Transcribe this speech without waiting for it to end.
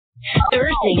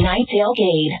Thursday Night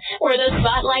Tailgate, where the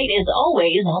spotlight is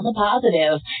always on the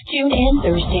positive. Tune in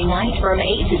Thursday night from 8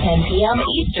 to 10 p.m.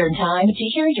 Eastern Time to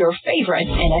hear your favorite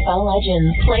NFL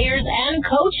legends, players, and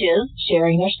coaches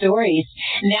sharing their stories.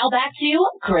 Now back to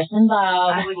Chris and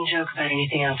Bob. I wouldn't joke about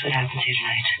anything else that happens here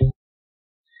tonight.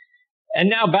 And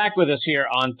now back with us here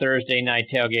on Thursday Night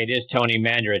Tailgate is Tony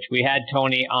Mandarich. We had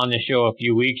Tony on the show a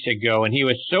few weeks ago, and he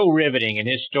was so riveting, and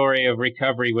his story of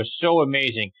recovery was so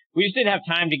amazing. We just didn't have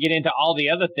time to get into all the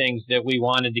other things that we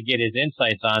wanted to get his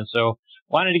insights on, so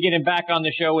wanted to get him back on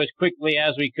the show as quickly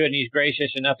as we could, and he's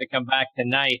gracious enough to come back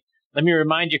tonight. Let me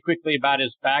remind you quickly about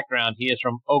his background. He is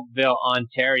from Oakville,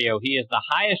 Ontario. He is the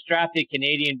highest drafted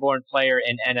Canadian-born player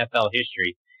in NFL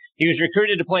history. He was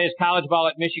recruited to play his college ball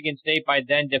at Michigan State by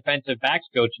then defensive backs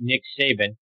coach Nick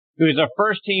Saban, who is a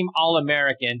first-team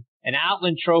All-American, an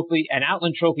Outland Trophy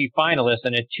finalist,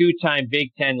 and a two-time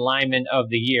Big Ten Lineman of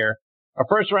the Year. A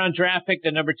first-round draft pick,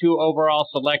 the number 2 overall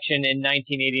selection in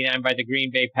 1989 by the Green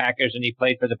Bay Packers, and he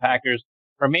played for the Packers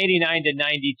from 89 to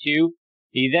 92.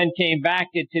 He then came back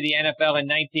into the NFL in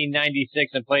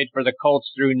 1996 and played for the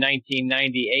Colts through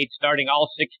 1998, starting all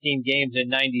 16 games in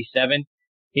 97.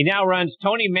 He now runs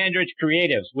Tony Mandarich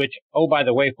Creatives, which, oh, by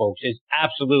the way, folks, is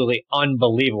absolutely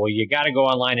unbelievable. You got to go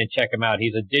online and check him out.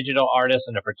 He's a digital artist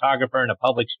and a photographer and a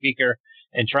public speaker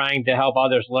and trying to help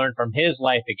others learn from his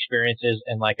life experiences.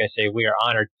 And like I say, we are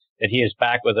honored that he is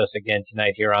back with us again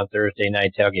tonight here on Thursday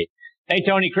Night Tailgate. Hey,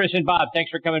 Tony, Chris, and Bob,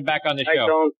 thanks for coming back on the show.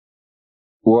 Tony.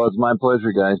 Well, it's my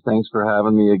pleasure, guys. Thanks for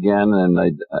having me again. And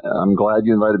I'm glad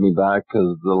you invited me back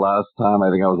because the last time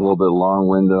I think I was a little bit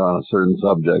long-winded on a certain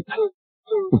subject.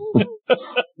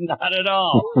 Not at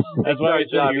all. That's why we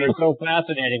said you were so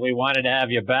fascinating. We wanted to have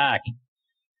you back.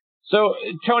 So,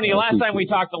 Tony, last time we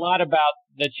talked a lot about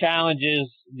the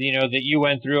challenges, that you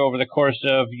went through over the course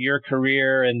of your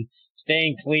career and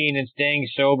staying clean and staying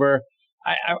sober.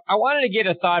 I wanted to get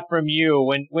a thought from you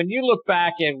when you look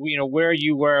back at, where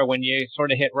you were when you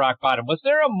sort of hit rock bottom. Was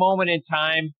there a moment in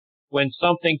time when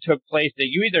something took place that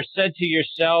you either said to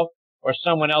yourself or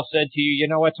someone else said to you, you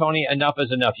know what, Tony, enough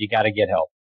is enough. You got to get help.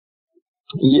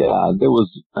 Yeah, there was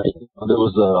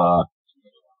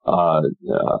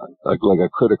like a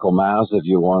critical mass, if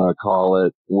you want to call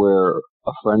it, where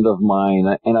a friend of mine,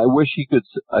 and I wish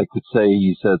I could say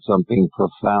he said something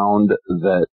profound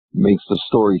that makes the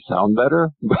story sound better,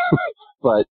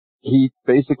 but he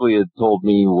basically had told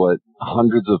me what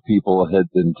hundreds of people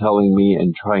had been telling me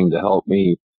and trying to help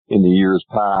me in the years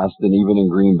past, and even in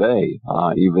Green Bay,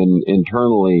 even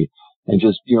internally, and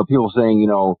just, people saying,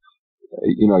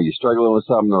 you're struggling with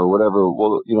something or whatever.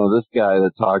 Well, this guy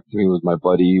that talked to me was my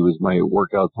buddy. He was my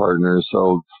workout partner.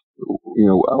 So,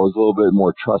 I was a little bit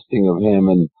more trusting of him.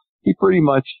 And he pretty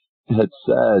much had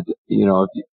said,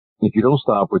 if you don't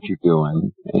stop what you're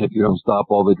doing, and if you don't stop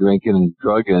all the drinking and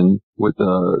drugging with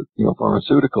the,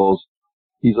 pharmaceuticals,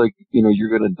 he's like,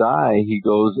 you're going to die. He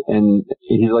goes, and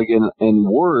he's like, and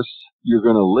worse, you're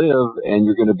going to live and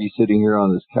you're going to be sitting here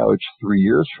on this couch 3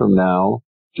 years from now,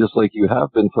 just like you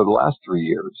have been for the last 3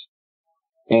 years.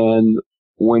 And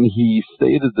when he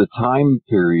stated the time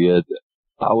period,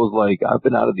 I was like, I've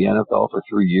been out of the NFL for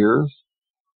 3 years,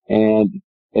 and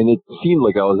it seemed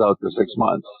like I was out for 6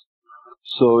 months.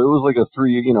 So it was like those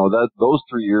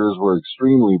 3 years were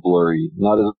extremely blurry,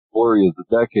 not as blurry as the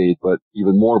decade, but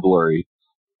even more blurry.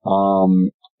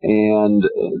 And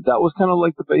that was kind of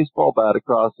like the baseball bat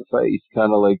across the face,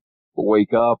 kind of like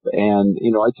wake up. And,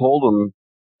 I told him,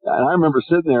 and I remember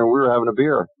sitting there and we were having a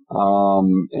beer.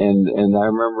 And I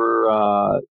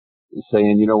remember,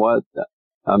 saying, you know what,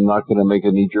 I'm not going to make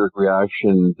a knee-jerk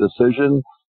reaction decision.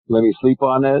 Let me sleep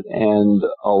on it and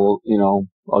I'll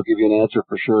give you an answer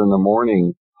for sure in the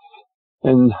morning.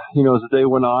 And, as the day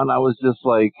went on, I was just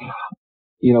like,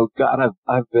 God,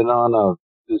 I've been on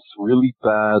this really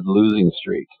bad losing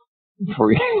streak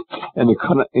and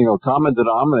the common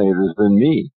denominator has been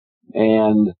me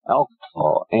and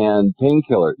alcohol and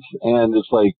painkillers. And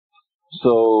it's like,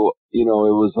 so, it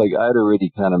was like I'd already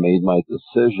kind of made my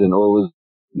decision, or was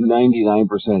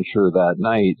 99% sure that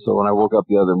night. So when I woke up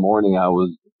the other morning, I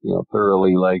was,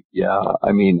 thoroughly like, yeah,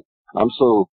 I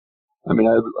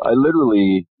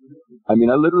literally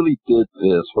did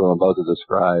this, what I'm about to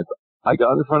describe. I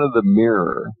got in front of the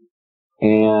mirror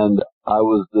and I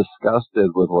was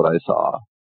disgusted with what I saw.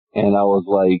 And I was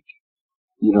like,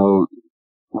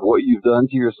 what you've done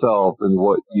to yourself and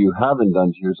what you haven't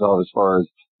done to yourself as far as,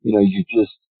 you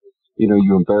just,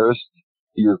 you embarrassed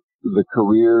the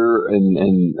career and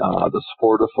the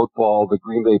sport of football, the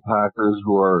Green Bay Packers,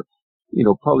 who are,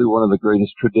 probably one of the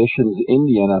greatest traditions in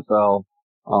the NFL.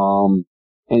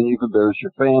 and you've embarrassed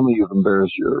your family, you've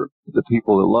embarrassed the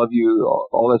people that love you,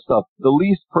 all that stuff. The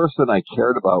least person I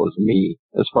cared about was me,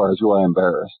 as far as who I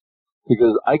embarrassed,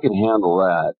 because I can handle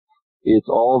that. It's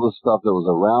all the stuff that was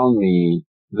around me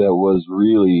that was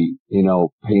really,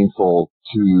 painful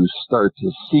to start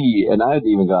to see, and I hadn't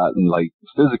even gotten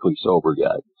physically sober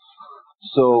yet.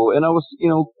 So, and I was,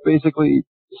 basically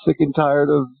sick and tired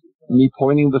of me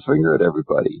pointing the finger at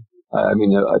everybody. I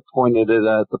mean, I pointed it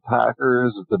at the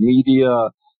Packers, at the media,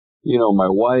 my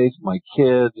wife, my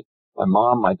kid, my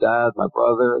mom, my dad, my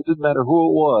brother. It didn't matter who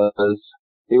it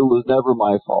was never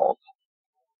my fault.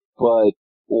 But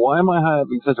why am I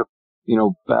having such a,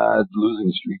 bad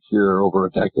losing streak here over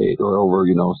a decade or over,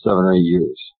 7 or 8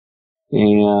 years?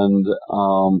 And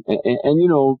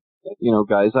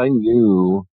guys, I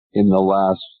knew in the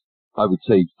last, I would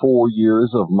say 4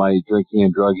 years of my drinking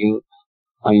and drugging,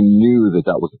 I knew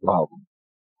that was the problem.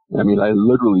 I mean, I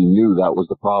literally knew that was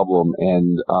the problem,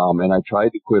 and I tried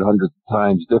to quit hundreds of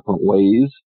times, different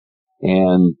ways,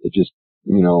 and it just,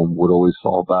 would always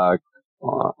fall back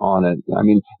on it. I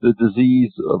mean, the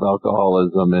disease of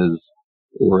alcoholism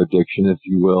or addiction, if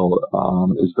you will,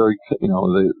 is very,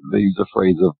 they use a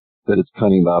phrase of that it's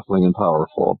cunning, baffling, and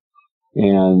powerful.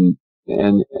 And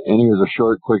here's a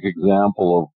short, quick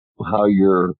example of how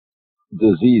your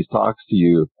disease talks to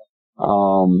you.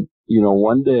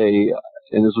 One day,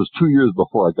 and this was 2 years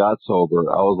before I got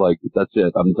sober, I was like, that's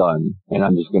it, I'm done. And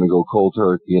I'm just going to go cold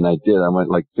turkey. And I did. I went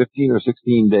 15 or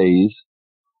 16 days.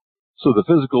 So the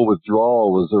physical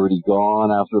withdrawal was already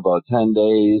gone after about 10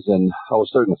 days, and I was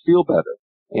starting to feel better.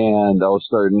 And I was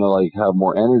starting to have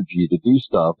more energy to do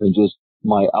stuff, and just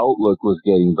my outlook was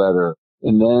getting better.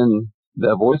 And then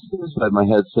that voice inside my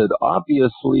head said,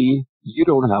 obviously, you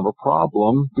don't have a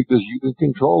problem because you can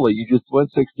control it. You just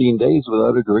went 16 days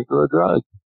without a drink or a drug.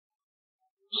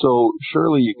 So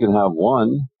surely you can have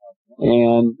one.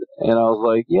 And I was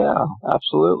like, yeah,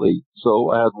 absolutely. So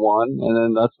I had one, and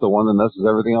then that's the one that messes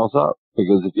everything else up.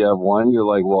 Because if you have one, you're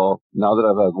like, well, now that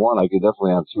I've had one, I could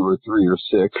definitely have 2 or 3 or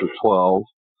 6 or 12,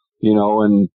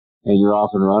 and you're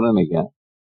off and running again.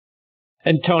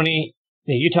 And Tony,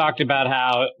 you talked about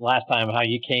how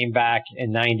you came back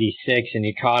in '96 and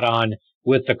you caught on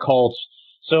with the Colts.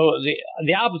 So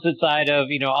the opposite side of,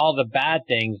 all the bad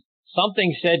things,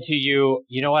 something said to you,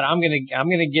 you know what, I'm going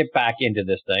to get back into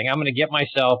this thing. I'm going to get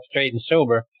myself straight and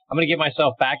sober. I'm going to get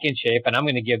myself back in shape, and I'm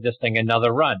going to give this thing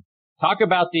another run. Talk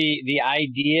about the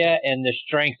idea and the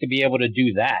strength to be able to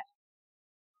do that.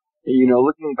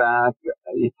 Looking back,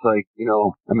 it's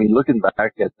looking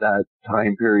back at that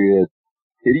time period,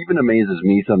 it even amazes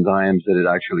me sometimes that it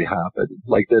actually happened.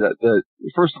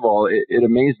 First of all, it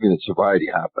amazed me that sobriety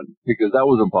happened, because that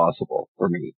was impossible for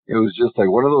me. It was just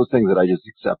one of those things that I just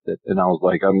accepted. And I was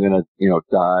like, I'm going to,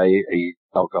 die a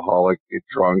alcoholic, a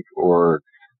drunk, or,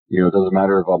 it doesn't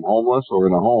matter if I'm homeless or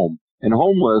in a home. And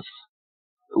homeless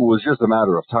was just a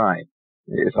matter of time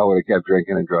if I would have kept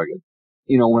drinking and drugging.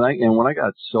 When I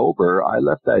got sober, I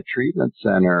left that treatment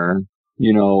center,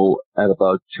 at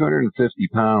about 250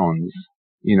 pounds.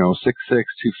 6'6",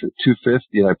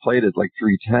 250, and I played at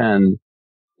 310.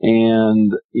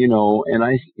 And,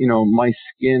 my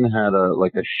skin had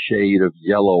a shade of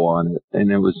yellow on it.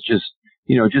 And it was just,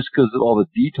 just because of all the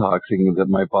detoxing that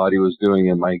my body was doing,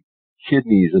 and my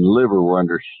kidneys and liver were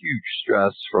under huge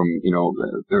stress from,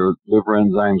 their liver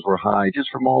enzymes were high just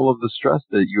from all of the stress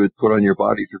that you would put on your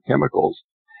body through chemicals.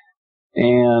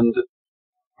 And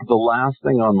the last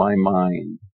thing on my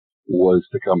mind was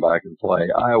to come back and play.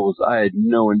 I had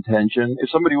no intention. If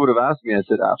somebody would have asked me, I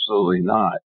said, absolutely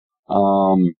not.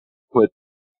 But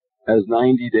as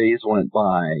 90 days went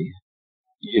by,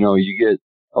 you get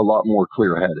a lot more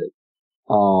clear-headed.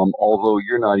 Although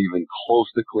you're not even close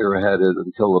to clear-headed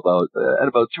until at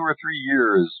about 2 or 3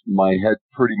 years, my head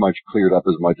pretty much cleared up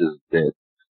as much as it did.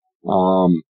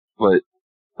 But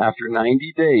after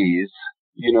 90 days,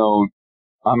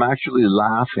 I'm actually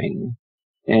laughing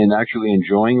and actually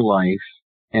enjoying life,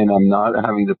 and I'm not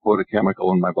having to put a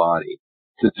chemical in my body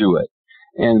to do it.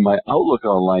 And my outlook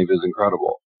on life is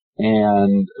incredible.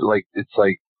 And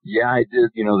yeah, I did,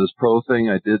 this pro thing,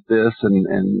 I did this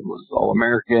and was all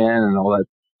American and all that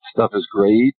stuff is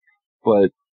great.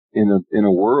 But in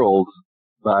a world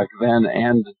back then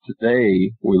and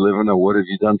today, we live in a what have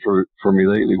you done for me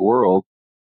lately world.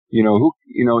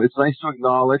 It's nice to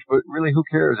acknowledge, but really who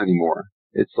cares anymore?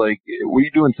 It's what are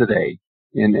you doing today?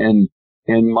 And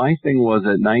my thing was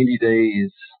at 90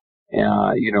 days,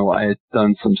 I had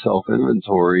done some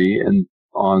self-inventory and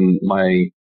on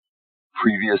my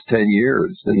previous 10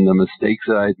 years and the mistakes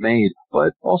that I'd made,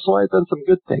 but also I had done some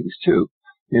good things too.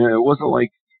 It wasn't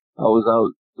like I was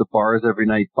out the bars every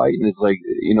night fighting. It's like,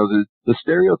 the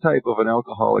stereotype of an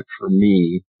alcoholic for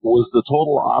me was the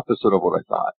total opposite of what I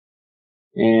thought.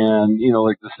 And,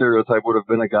 like the stereotype would have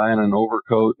been a guy in an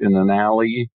overcoat in an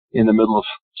alley in the middle of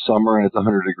summer and it's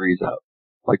 100 degrees out.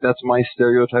 Like that's my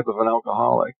stereotype of an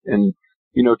alcoholic. And,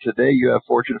 today you have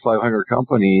Fortune 500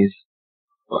 companies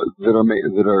that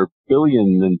are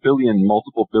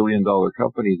multiple $billion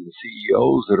companies and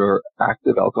CEOs that are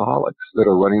active alcoholics that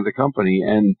are running the company,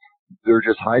 and they're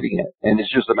just hiding it. And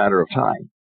it's just a matter of time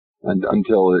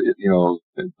until,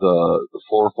 the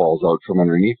floor falls out from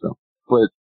underneath them. But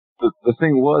the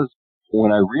thing was,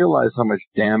 when I realized how much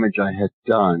damage I had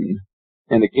done,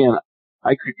 and again,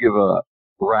 I could give a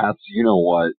rat's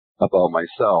you-know-what about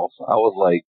myself. I was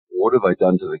like, what have I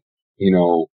done to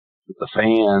the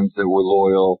fans that were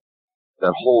loyal,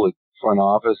 that whole front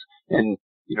office? And,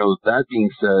 that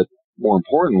being said, more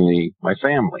importantly, my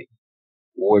family.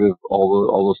 What if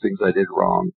all those things I did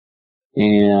wrong?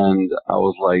 And I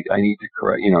was like, I need to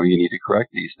correct, you need to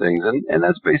correct these things. And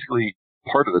that's basically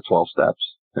part of the 12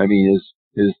 steps. I mean,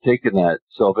 is taking that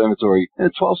self-inventory.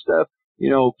 And 12 step, a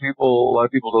lot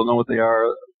of people don't know what they are.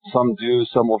 Some do,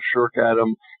 some will shirk at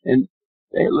them. And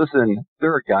hey, listen,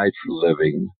 they're a guide for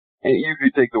living. And you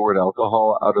could take the word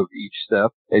alcohol out of each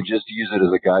step and just use it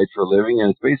as a guide for living. And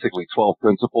it's basically 12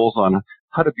 principles on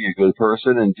how to be a good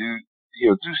person and do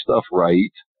stuff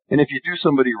right. And if you do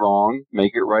somebody wrong,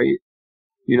 make it right.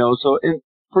 And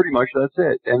pretty much that's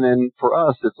it. And then for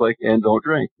us, it's like, and don't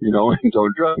drink, and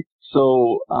don't drink.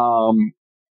 So,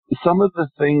 some of the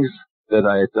things that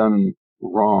I had done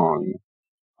wrong,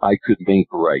 I could make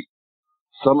right.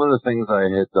 Some of the things I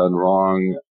had done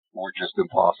wrong were just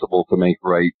impossible to make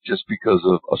right just because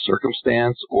of a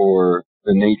circumstance or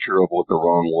the nature of what the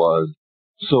wrong was.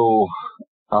 So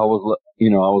I was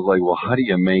like, well, how do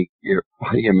you make it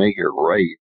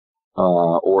right?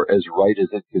 Or as right as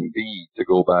it can be to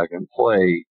go back and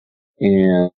play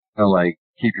and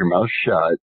keep your mouth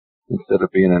shut instead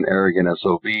of being an arrogant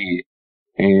SOB.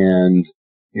 And,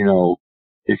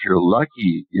 if you're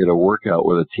lucky, get a workout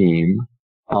with a team.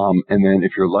 And then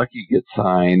if you're lucky, get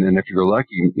signed. And if you're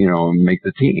lucky, make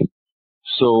the team.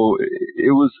 So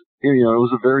it was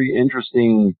a very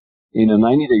interesting, in a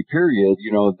 90-day period,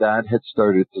 that had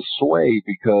started to sway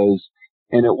because,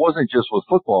 and it wasn't just with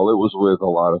football, it was with a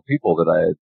lot of people that I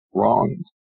had wronged.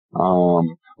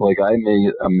 I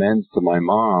made amends to my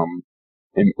mom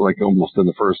almost in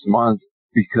the first month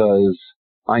because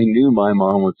I knew my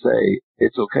mom would say,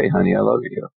 it's okay, honey, I love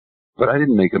you. But I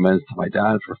didn't make amends to my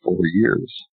dad for 4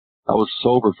 years. I was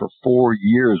sober for 4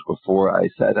 years before I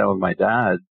sat down with my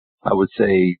dad. I would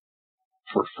say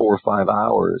for 4 or 5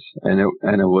 hours, and it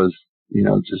was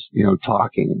just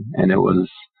talking, and it was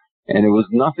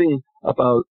nothing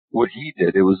about what he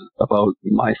did. It was about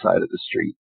my side of the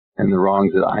street and the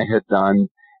wrongs that I had done,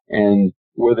 and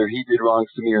whether he did wrongs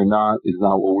to me or not is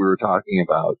not what we were talking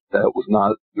about. That was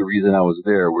not the reason I was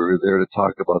there. We were there to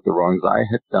talk about the wrongs I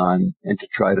had done and to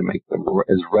try to make them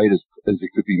as right as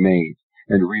it could be made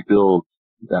and rebuild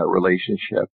that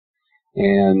relationship.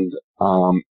 And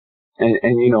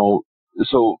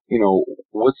so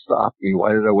what stopped me?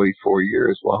 Why did I wait 4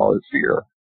 years? Well, it's fear,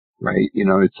 right?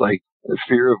 It's like a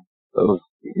fear of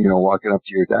walking up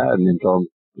to your dad and then tell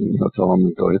him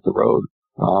to go hit the road.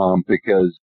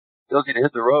 Because tells you to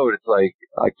hit the road, it's like,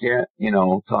 I can't,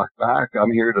 talk back.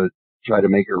 I'm here to try to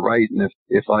make it right. And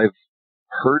if I've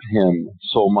hurt him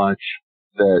so much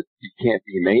that he can't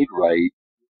be made right,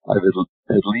 I've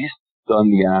at least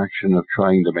done the action of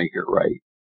trying to make it right.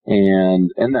 And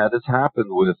that has happened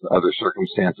with other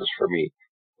circumstances for me.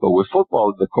 But with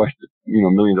football, the question,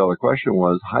 $1 million question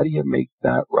was, how do you make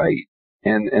that right?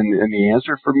 And the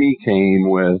answer for me came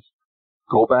with,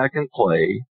 go back and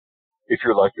play. If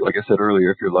you're lucky, like I said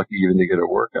earlier, if you're lucky even to get a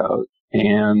workout.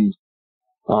 And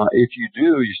if you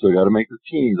do, you still got to make the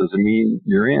team. Doesn't mean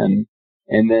you're in.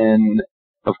 And then,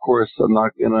 of course, I'm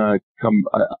not going to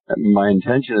my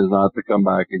intention is not to come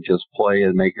back and just play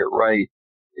and make it right.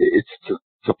 It's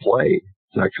to play,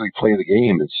 to actually play the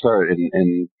game and start.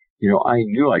 And I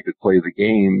knew I could play the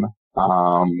game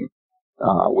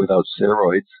without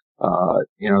steroids.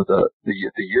 The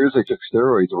years I took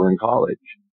steroids were in college.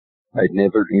 I'd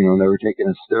never taken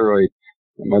a steroid.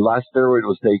 My last steroid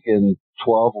was taken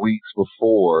 12 weeks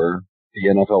before the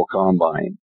NFL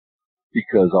Combine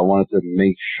because I wanted to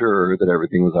make sure that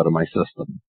everything was out of my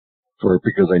system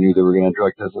because I knew they were going to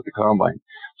drug test at the Combine.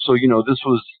 So, this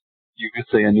was, you could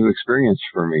say, a new experience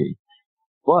for me.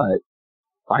 But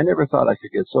I never thought I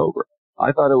could get sober.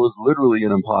 I thought it was literally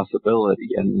an impossibility.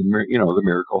 And, the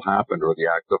miracle happened, or the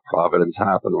act of providence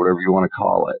happened, whatever you want to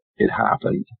call it. It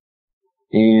happened.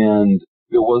 And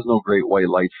there was no great white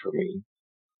light for me.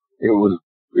 It was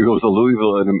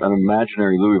an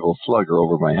imaginary Louisville Slugger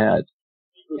over my head.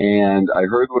 And I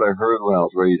heard what I heard when I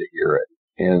was ready to hear it.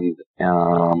 And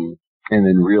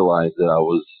then realized that I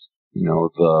was,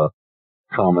 the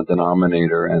common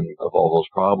denominator and of all those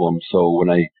problems. So when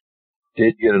I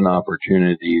did get an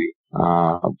opportunity,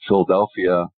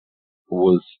 Philadelphia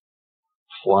was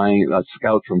flying, a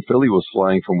scout from Philly was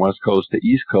flying from West Coast to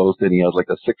East Coast, and he had like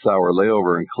a 6-hour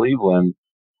layover in Cleveland.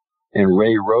 And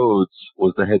Ray Rhodes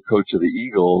was the head coach of the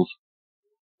Eagles.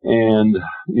 And,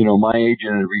 my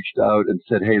agent had reached out and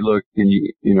said, hey, look, can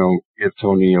you, give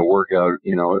Tony a workout,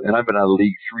 and I've been out of the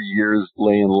league 3 years,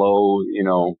 laying low,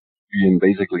 being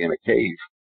basically in a cave.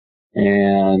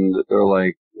 And they're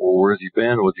like, well, where's he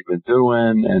been? What's he been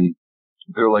doing? And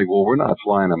they're like, well, we're not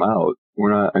flying him out.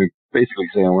 Basically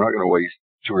saying we're not going to waste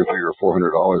 $200 or $300 or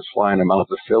 $400 flying him out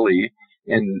to Philly.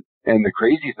 And the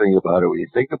crazy thing about it, when you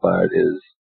think about it, is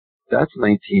that's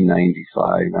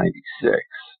 1995, 96.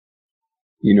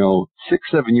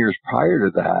 6-7 years prior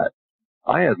to that,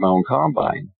 I had my own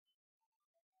combine.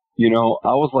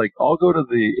 I was like, I'll go to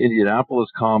the Indianapolis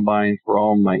combine for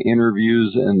all my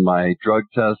interviews and my drug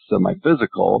tests and my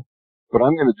physical, but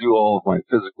I'm going to do all of my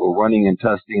physical running and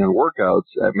testing and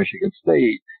workouts at Michigan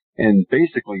State and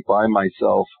basically buy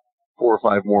myself 4 or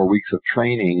 5 more weeks of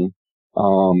training,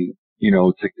 to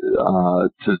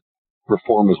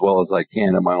perform as well as I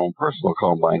can at my own personal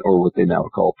combine, or what they now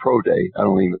call Pro Day. I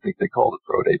don't even think they called it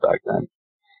Pro Day back then.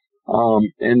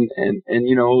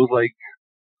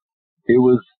 It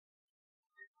was,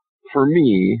 for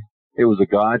me, it was a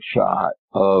God shot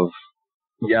of,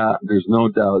 yeah, there's no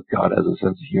doubt God has a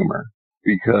sense of humor,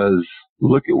 because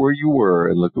look at where you were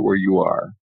and look at where you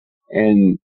are.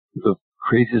 And the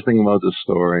craziest thing about the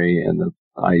story, and that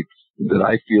I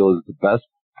feel is the best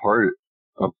part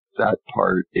of that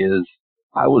part, is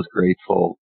I was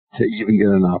grateful to even get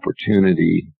an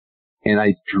opportunity. And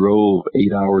I drove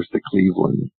 8 hours to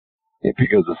Cleveland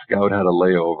because the scout had a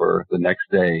layover the next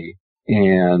day.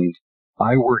 And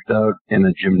I worked out in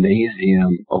a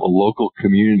gymnasium of a local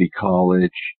community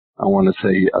college. I want to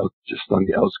say out just on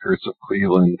the outskirts of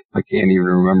Cleveland. I can't even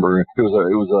remember. It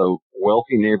was a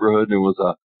wealthy neighborhood, and it was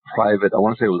a private, I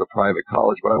want to say it was a private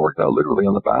college, but I worked out literally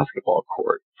on the basketball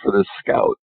court for this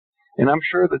scout. And I'm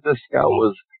sure that this scout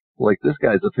was like, this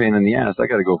guy's a pain in the ass. I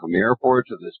got to go from the airport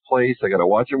to this place. I got to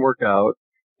watch him work out.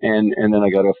 And then I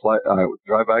got to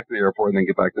drive back to the airport and then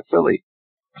get back to Philly.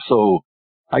 So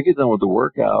I get done with the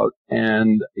workout,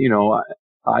 and,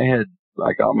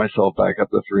 I got myself back up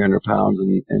to 300 pounds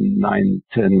in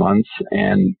 9-10 months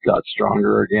and got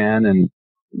stronger again, and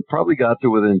probably got to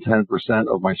within 10%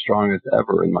 of my strongest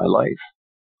ever in my life.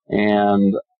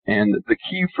 And the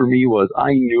key for me was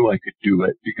I knew I could do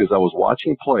it because I was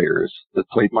watching players that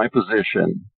played my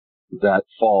position that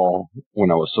fall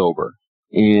when I was sober.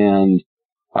 And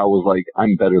I was like,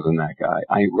 I'm better than that guy.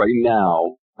 Right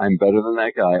now, I'm better than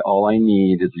that guy. All I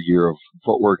need is a year of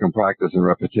footwork and practice and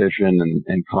repetition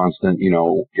and constant,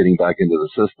 getting back into the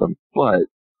system. But,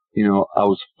 I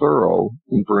was thorough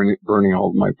in burning all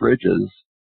of my bridges.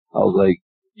 I was like,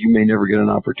 you may never get an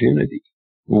opportunity.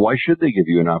 Why should they give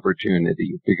you an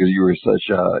opportunity? Because you were such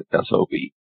a SOB.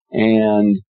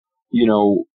 And,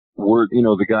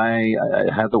 the guy, I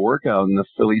had the workout, and the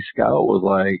Philly scout was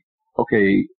like,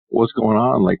 okay, what's going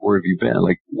on? Like, where have you been?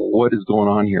 Like, what is going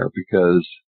on here? Because,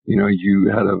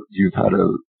 you've had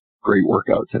a great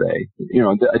workout today.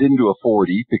 I didn't do a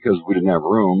 40 because we didn't have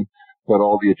room, but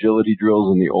all the agility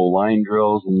drills and the O-line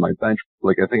drills and my bench,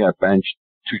 like, I think I benched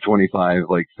 225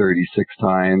 like 36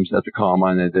 times at the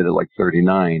combine. I did it like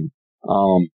 39.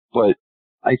 But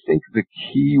I think the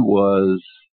key was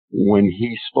when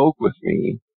he spoke with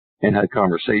me and had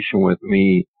conversation with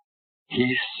me,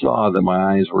 he saw that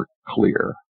my eyes were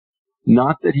clear.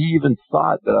 Not that he even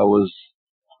thought that I was,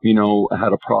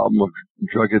 had a problem of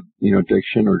drug,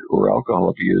 addiction or alcohol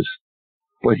abuse,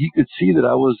 but he could see that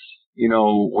I was,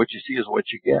 what you see is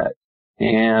what you get.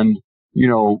 And,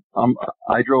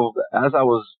 I drove as I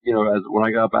was, when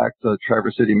I got back to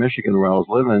Traverse City, Michigan, where I was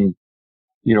living,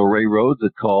 Ray Rhodes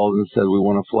had called and said, we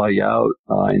want to fly you out,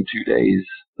 in 2 days,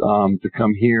 to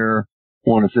come here.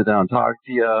 We want to sit down and talk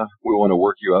to you. We want to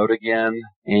work you out again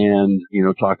and,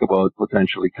 talk about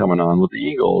potentially coming on with the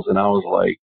Eagles. And I was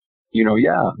like,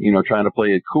 trying to play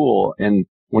it cool. And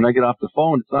when I get off the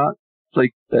phone, it's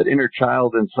like that inner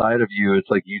child inside of you. It's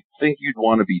like you think you'd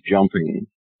want to be jumping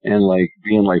and like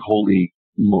being like, holy,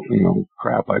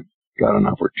 crap, I got an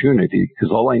opportunity,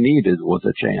 because all I needed was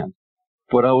a chance.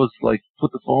 But I was like,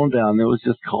 put the phone down. There was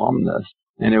just calmness.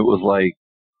 And it was like,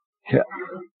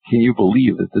 can you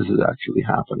believe that this is actually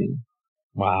happening?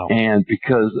 Wow. And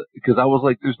because I was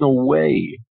like, there's no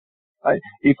way.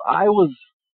 If I was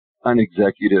an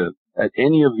executive at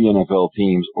any of the NFL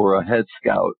teams or a head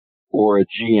scout or a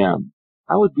GM,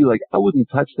 I would be like, I wouldn't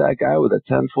touch that guy with a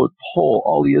 10-foot pole.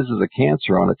 All he is a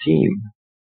cancer on a team,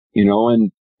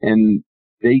 and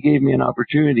they gave me an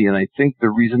opportunity. And I think the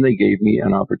reason they gave me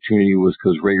an opportunity was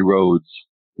because Ray Rhodes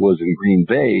was in Green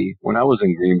Bay when I was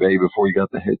in Green Bay before he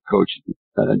got the head coach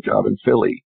job in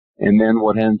Philly. And then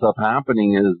what ends up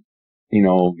happening is,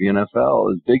 the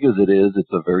NFL, as big as it is,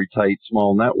 it's a very tight,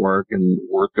 small network, and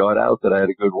word got out that I had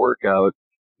a good workout.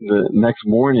 The next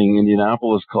morning,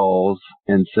 Indianapolis calls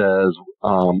and says,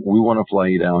 we want to fly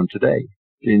you down today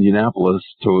to Indianapolis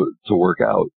to work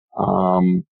out.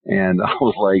 And I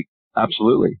was like,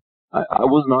 absolutely. I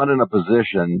was not in a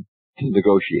position to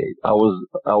negotiate. I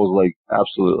was like,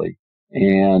 absolutely.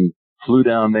 And flew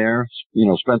down there,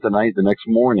 spent the night. The next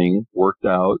morning, worked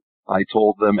out. I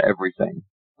told them everything.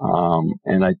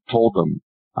 And I told them,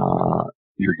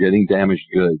 you're getting damaged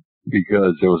good,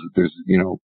 because there's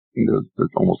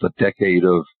almost a decade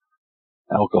of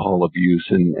alcohol abuse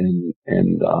and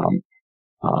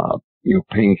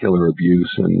painkiller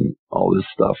abuse and all this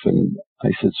stuff. And I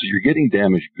said, so you're getting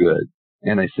damaged good.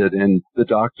 And I said, and the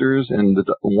doctors, and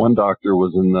one doctor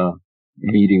was in the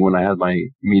meeting when I had my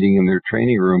meeting in their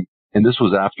training room. And this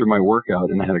was after my workout,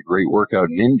 and I had a great workout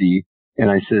in Indy. And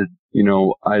I said,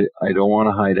 I don't want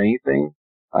to hide anything.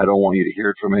 I don't want you to hear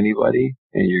it from anybody,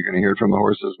 and you're going to hear it from the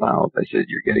horse's mouth. I said,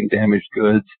 you're getting damaged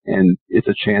goods, and it's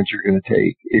a chance you're going to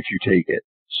take if you take it.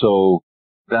 So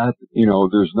that,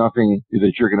 there's nothing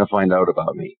that you're going to find out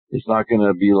about me. It's not going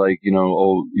to be like,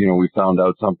 we found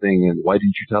out something, and why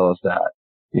didn't you tell us that?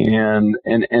 And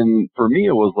for me,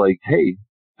 it was like, hey,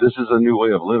 this is a new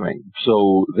way of living.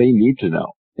 So they need to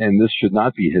know, and this should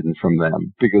not be hidden from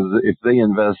them, because if they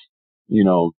invest,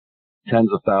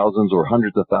 tens of thousands or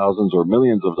hundreds of thousands or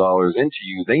millions of dollars into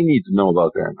you, they need to know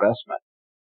about their investment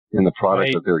in the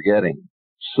product that they're getting.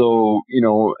 So,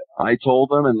 I told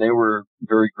them, and they were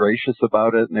very gracious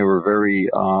about it, and they were very,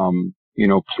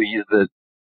 pleased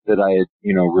that I had,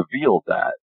 revealed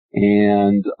that.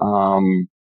 And,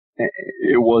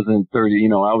 it wasn't 30,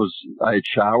 I had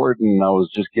showered and I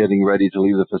was just getting ready to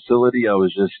leave the facility. I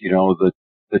was just,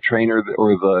 the trainer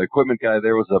or the equipment guy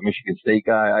there was a Michigan State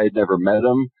guy. I had never met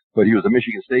him, but he was a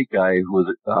Michigan State guy who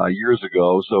was years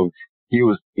ago. So he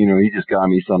was, he just got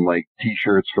me some like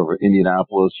T-shirts from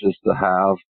Indianapolis just to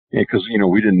have, because,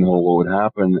 we didn't know what would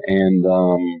happen. And,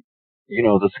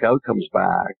 the scout comes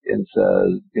back and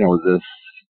says, this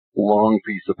long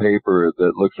piece of paper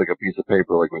that looks like a piece of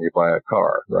paper like when you buy a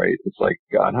car, right? It's like,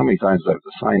 God, how many times do I have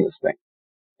to sign this thing?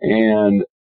 And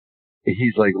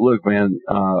he's like, look, man,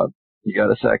 you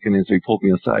got a second? And so he pulled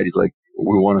me aside. He's like,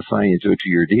 we want to sign you to a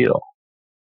 2-year deal.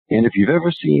 And if you've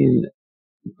ever seen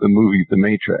the movie The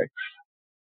Matrix,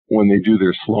 when they do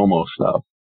their slow-mo stuff,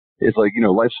 it's like,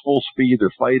 life's full speed,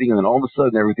 they're fighting, and then all of a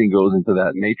sudden everything goes into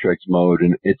that Matrix mode,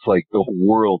 and it's like the whole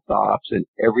world stops, and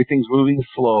everything's moving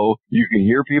slow. You can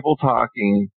hear people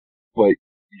talking, but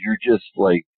you're just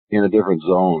like in a different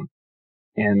zone.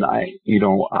 And I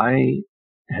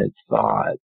had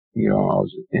thought, I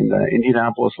was in the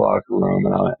Indianapolis locker room,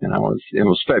 and it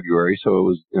was February, so it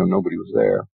was, nobody was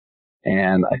there.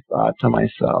 And I thought to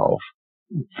myself,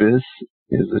 this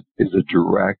is a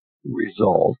direct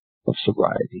result of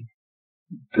sobriety.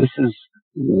 This is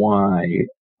why,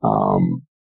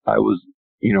 I was,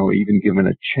 even given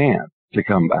a chance to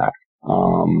come back.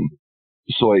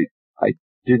 So I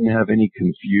didn't have any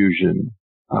confusion.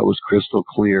 I was crystal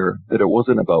clear that it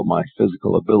wasn't about my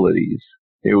physical abilities.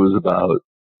 It was about,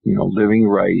 living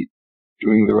right,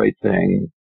 doing the right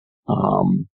thing.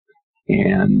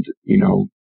 And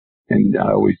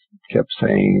I always kept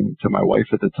saying to my wife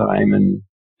at the time and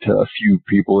to a few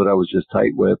people that I was just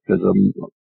tight with, because I'm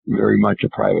very much a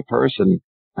private person,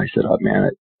 I said, oh man,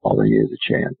 all I need is a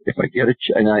chance. If I get a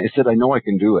chance, and I said, I know I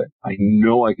can do it. I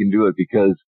know I can do it,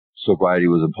 because sobriety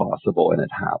was impossible, and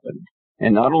it happened.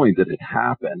 And not only did it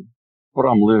happen, but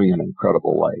I'm living an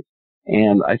incredible life.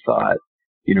 And I thought,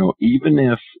 even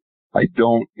if I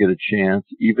don't get a chance,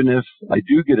 even if I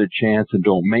do get a chance and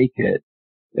don't make it,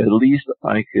 at least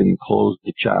I can close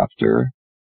the chapter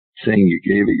saying you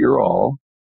gave it your all,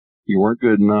 you weren't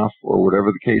good enough, or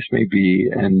whatever the case may be,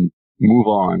 and move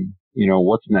on.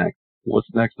 What's next?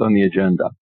 What's next on the agenda?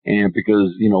 And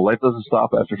because, life doesn't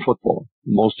stop after football.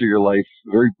 Most of your life,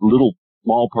 very little,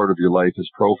 small part of your life is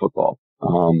pro football.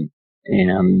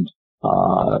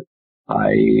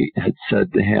 I had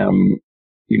said to him,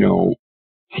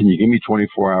 can you give me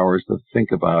 24 hours to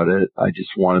think about it? I just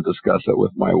want to discuss it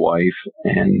with my wife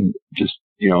and just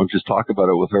talk about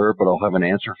it with her, but I'll have an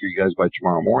answer for you guys by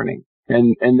tomorrow morning.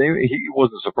 And he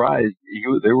wasn't surprised.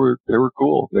 They were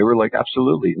cool. They were like,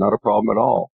 absolutely, not a problem at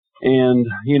all. And,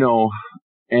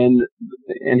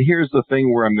 and here's the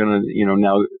thing where I'm going to,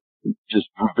 now just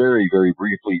very, very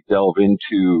briefly delve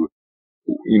into,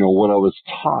 what I was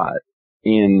taught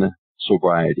in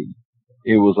sobriety.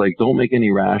 It was like, don't make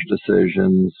any rash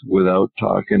decisions without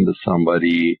talking to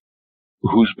somebody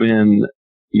who's been,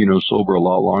 sober a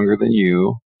lot longer than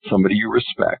you, somebody you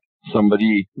respect,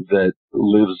 somebody that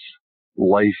lives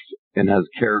life and has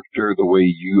character the way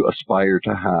you aspire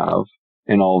to have,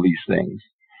 and all these things.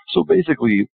 So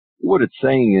basically, what it's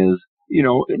saying is,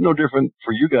 no different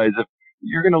for you guys. If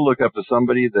you're going to look up to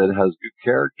somebody that has good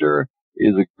character,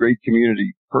 is a great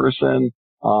community person, is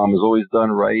always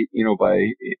done right,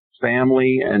 by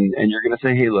family, and you're going to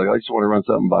say, hey, look, I just want to run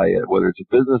something by you, whether it's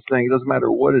a business thing, it doesn't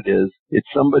matter what it is. It's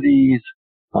somebody's,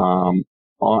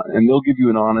 and they'll give you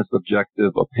an honest,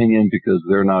 objective opinion because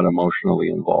they're not emotionally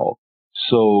involved.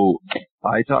 So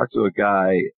I talked to a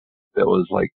guy that was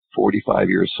like 45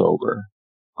 years sober,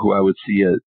 who I would see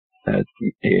at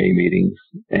AA meetings,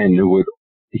 and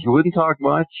he wouldn't talk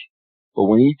much, but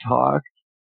when he talked,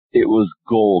 it was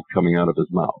gold coming out of his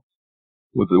mouth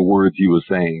with the words he was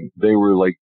saying. They were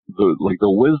like the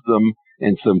wisdom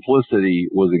and simplicity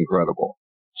was incredible.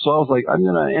 So I was like, and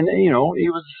he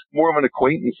was more of an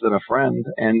acquaintance than a friend,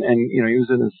 and he was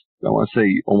in his, I want to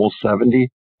say, almost 70.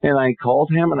 And I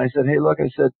called him and I said, hey, look, I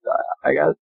said, I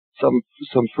got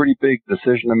some pretty big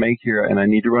decision to make here, and I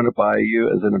need to run it by you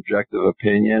as an objective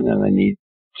opinion, and I need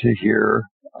to hear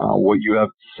what you have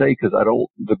to say, because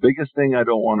the biggest thing I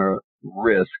don't want to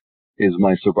risk is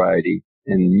my sobriety,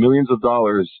 and millions of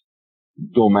dollars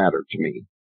don't matter to me.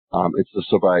 It's the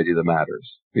sobriety that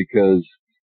matters, because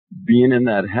being in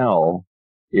that hell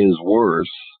is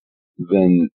worse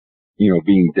than,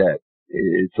 being dead.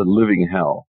 It's a living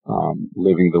hell,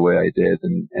 living the way I did,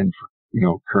 and for,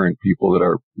 current people that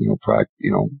are,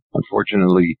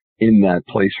 unfortunately in that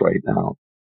place right now.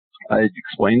 I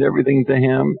explained everything to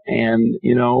him, and,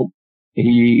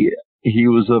 he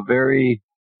was a very,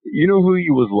 who he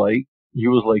was like? He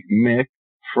was like Mick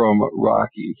from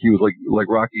Rocky. He was like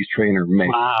Rocky's trainer, Mick.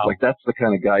 Wow. Like, that's the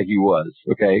kind of guy he was.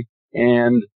 Okay.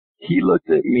 And he looked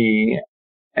at me,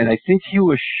 and I think he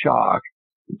was shocked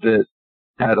that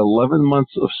at 11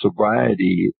 months of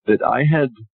sobriety that I had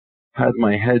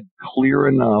my head clear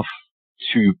enough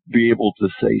to be able to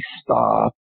say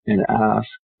stop and ask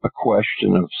a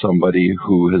question of somebody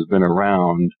who has been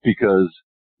around, because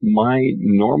my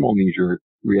normal knee-jerk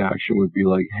reaction would be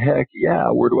like, heck yeah,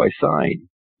 where do I sign?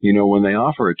 When they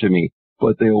offer it to me.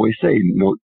 But they always say,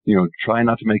 no, try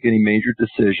not to make any major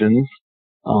decisions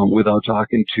without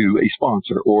talking to a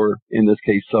sponsor, or in this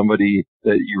case, somebody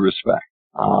that you respect.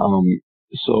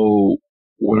 So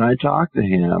when I talked to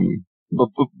him, but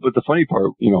the funny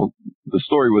part, the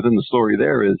story within the story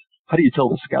there is, how do you tell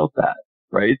the scout that,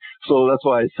 right? So that's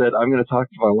why I said, I'm going to talk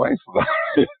to my wife about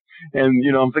it. And,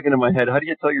 I'm thinking in my head, how do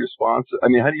you tell your sponsor? I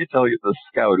mean, how do you tell the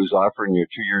scout who's offering you a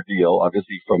 2-year deal,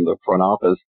 obviously from the front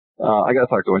office, I got to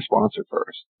talk to my sponsor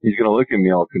first. He's going to look at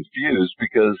me all confused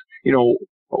because,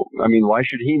 why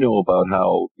should he know about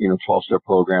how, 12-step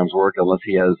programs work unless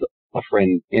he has a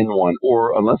friend in one,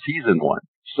 or unless he's in one?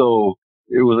 So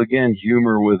it was, again,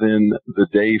 humor within the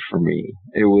day for me.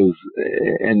 It was,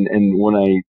 and when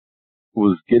I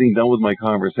was getting done with my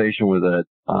conversation with that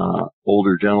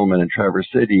older gentleman in Traverse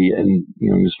City, and he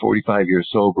was 45 years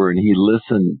sober, and he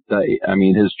listened.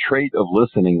 His trait of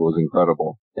listening was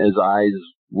incredible. His eyes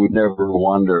would never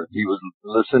wander. He would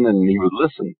listen, and he would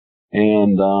listen,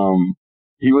 and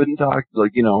he wouldn't talk,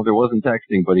 there wasn't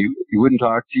texting, but he wouldn't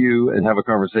talk to you and have a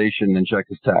conversation and check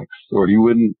his text, or he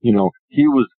wouldn't, it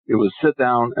was sit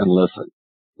down and listen.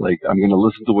 Like, I'm going to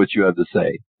listen to what you have to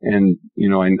say. And,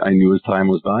 I knew his time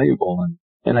was valuable.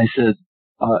 And I said,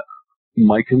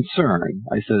 my concern,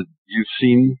 I said, you've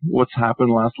seen what's happened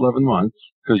the last 11 months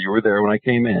because you were there when I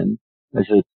came in. I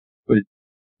said, but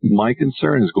my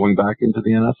concern is going back into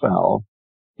the NFL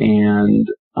and,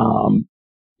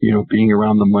 being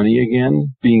around the money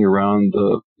again, being around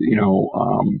the,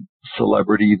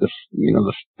 celebrity, the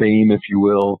fame, if you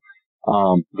will,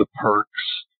 the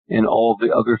perks, and all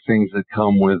the other things that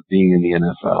come with being in the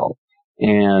NFL.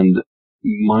 And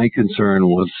my concern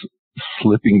was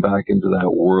slipping back into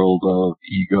that world of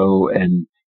ego and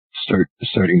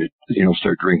starting to,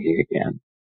 start drinking again.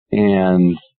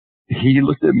 And he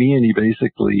looked at me and he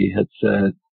basically had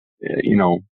said,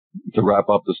 to wrap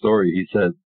up the story, he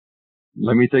said,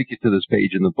 let me take you to this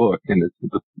page in the book. And it's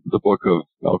the book of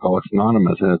Alcoholics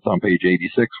Anonymous. And it's on page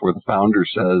 86 where the founder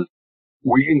says,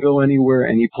 we can go anywhere,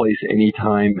 any place,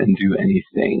 anytime and do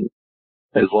anything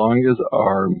as long as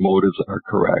our motives are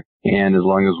correct and as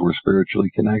long as we're spiritually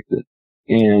connected.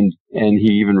 And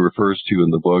he even refers to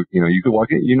in the book, you can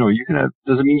walk in, you can have,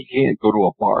 doesn't mean you can't go to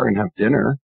a bar and have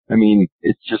dinner. I mean,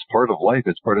 it's just part of life.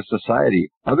 It's part of society.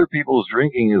 Other people's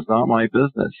drinking is not my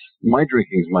business. My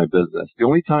drinking is my business. The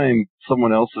only time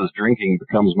someone else's drinking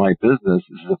becomes my business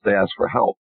is if they ask for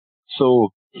help. So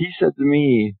he said to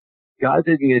me, God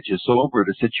didn't get you sober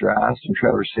to sit your ass in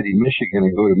Traverse City, Michigan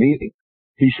and go to meetings.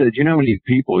 He said, you know how many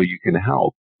people you can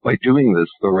help by doing this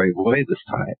the right way this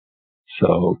time.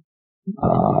 So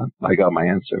I got my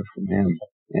answer from him.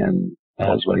 And I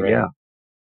was like, great. Yeah.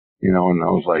 And I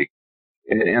was like,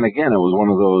 and again, it was one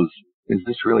of those, is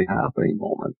this really happening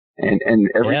moments? And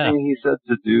everything he said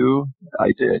to do,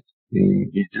 I did.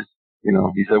 He just,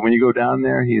 he said, when you go down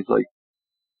there, he's like,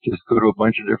 just go to a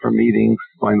bunch of different meetings,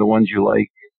 find the ones you like,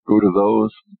 go to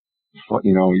those.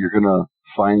 You're going to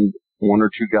find one or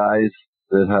two guys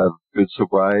that have good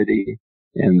sobriety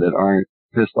and that aren't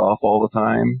pissed off all the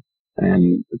time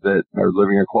and that are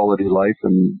living a quality life.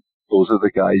 And those are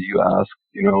the guys you ask,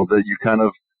 that you kind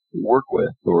of work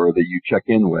with or that you check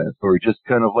in with, or just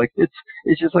kind of like,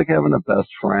 it's just like having a best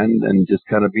friend and just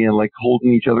kind of being like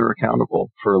holding each other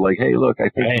accountable for like, hey, look, I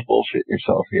think you're bullshitting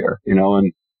yourself here,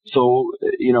 and so,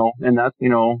 and that,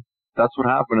 that's what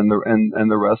happened. And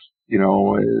the rest,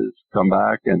 is come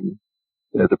back and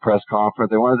at the press conference,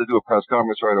 they wanted to do a press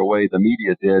conference right away. The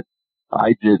media did.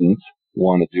 I didn't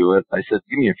want to do it. I said,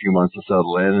 give me a few months to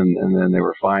settle in. And then they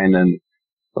were fine. And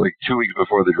like 2 weeks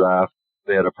before the draft,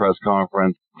 they had a press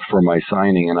conference for my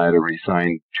signing, and I had already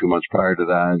signed 2 months prior to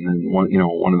that. And then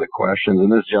one of the questions,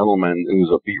 and this gentleman who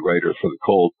was a beat writer for the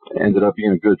Colt ended up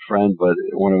being a good friend, but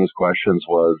one of his questions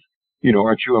was,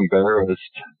 aren't you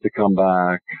embarrassed to come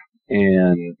back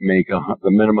and make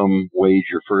the minimum wage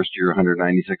your first year,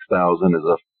 $196,000,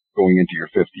 as going into your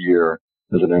fifth year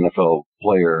as an NFL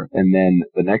player, and then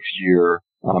the next year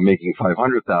making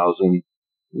 $500,000,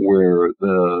 where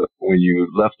when you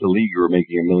left the league you were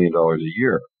making $1 million a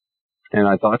year. And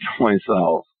I thought to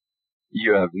myself,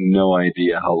 you have no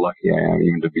idea how lucky I am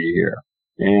even to be here.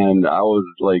 And I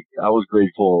was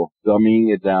grateful,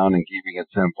 dumbing it down and keeping it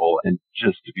simple and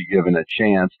just to be given a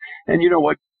chance. And you know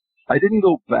what? I didn't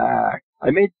go back.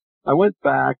 I went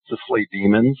back to slay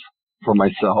demons for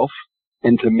myself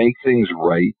and to make things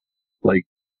right, like,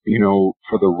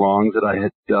 for the wrongs that I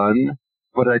had done.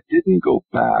 But I didn't go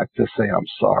back to say I'm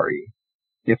sorry,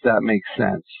 if that makes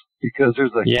sense, because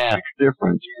there's a huge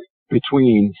difference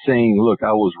between saying, look,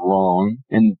 I was wrong,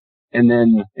 and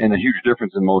a huge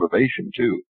difference in motivation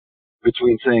too,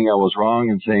 between saying I was wrong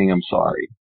and saying I'm sorry.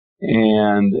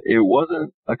 And it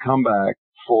wasn't a comeback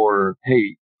for,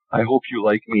 hey, I hope you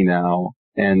like me now,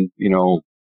 and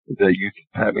that you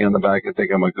pat me on the back and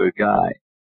think I'm a good guy,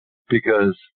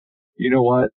 because you know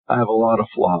what? I have a lot of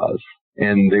flaws,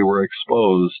 and they were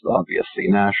exposed obviously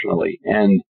nationally,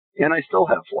 and I still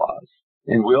have flaws,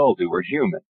 and we all do. We're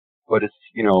human, but it's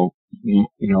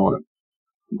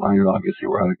mine obviously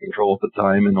were out of control at the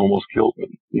time and almost killed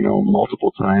me,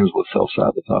 multiple times with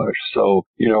self-sabotage. So,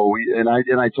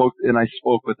 I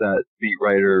spoke with that beat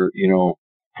writer,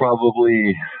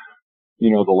 probably,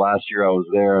 the last year I was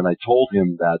there, and I told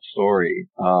him that story.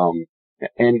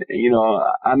 And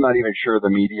I'm not even sure the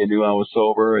media knew I was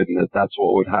sober and that's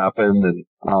what would happen.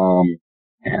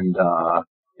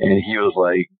 And he was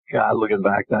like, God, looking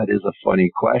back, that is a funny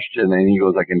question. And he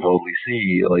goes, I can totally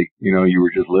see, like, you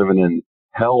were just living in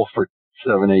hell for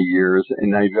 7-8 years,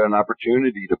 and now you've got an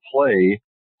opportunity to play.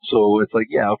 So it's like,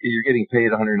 yeah, okay, you're getting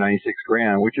paid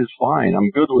 $196,000, which is fine. I'm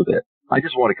good with it. I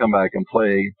just want to come back and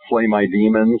play my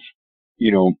demons,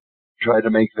 try to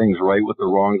make things right with the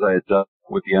wrongs I had done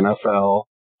with the NFL,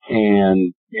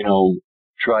 and,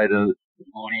 try to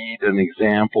lead an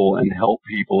example and help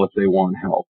people if they want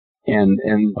help. And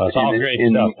well, it's all great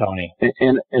stuff, Tony.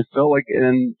 And it felt like,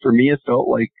 and for me, it felt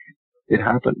like it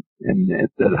happened, and it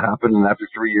happened. And after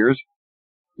 3 years,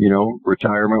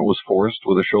 retirement was forced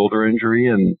with a shoulder injury,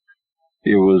 and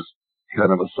it was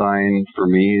kind of a sign for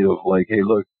me of like, hey,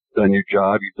 look, done your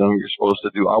job, you've done what you're supposed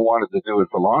to do. I wanted to do it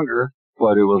for longer,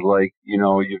 but it was like,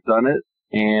 you've done it,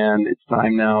 and it's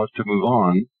time now to move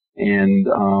on and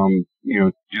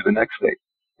do the next thing.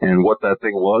 And what that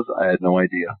thing was, I had no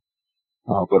idea,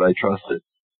 but I trusted,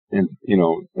 and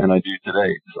and I do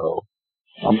today. So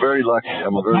I'm very lucky.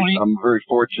 I'm very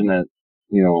fortunate,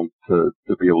 to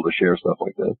be able to share stuff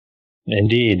like this.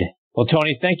 Indeed. Well,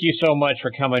 Tony, thank you so much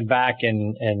for coming back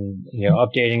and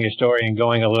updating your story and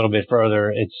going a little bit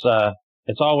further. It's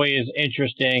It's always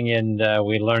interesting, and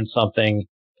we learned something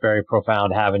very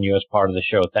profound having you as part of the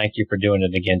show. Thank you for doing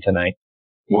it again tonight.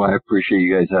 Well, I appreciate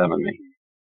you guys having me.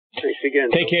 Thanks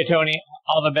again. Take care, Tony.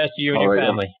 All the best to you and your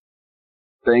family.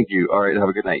 Thank you. All right. Have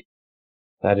a good night.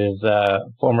 That is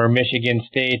former Michigan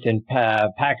State and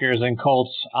Packers and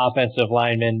Colts offensive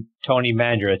lineman Tony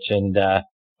Mandarich. And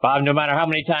Bob, no matter how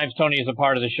many times Tony is a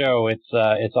part of the show,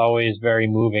 it's always very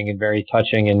moving and very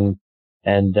touching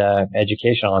and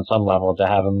educational on some level to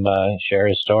have him share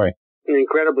his story.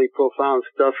 Incredibly profound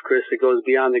stuff, Chris. It goes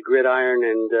beyond the gridiron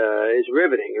and is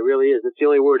riveting. It really is. It's the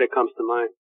only word that comes to mind.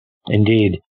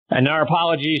 Indeed. And our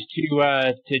apologies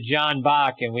to John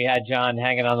Bach, and we had John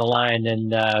hanging on the line,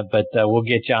 but we'll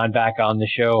get John back on the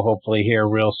show hopefully here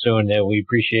real soon. We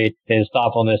appreciate his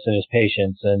thoughtfulness and his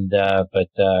patience, but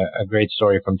a great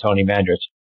story from Tony Mandarich.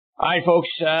 All right, folks,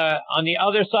 on the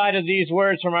other side of these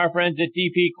words from our friends at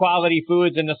DP Quality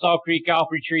Foods and the Salt Creek Golf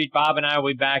Retreat, Bob and I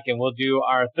will be back, and we'll do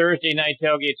our Thursday night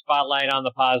tailgate spotlight on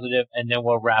the positive, and then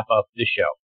we'll wrap up the show.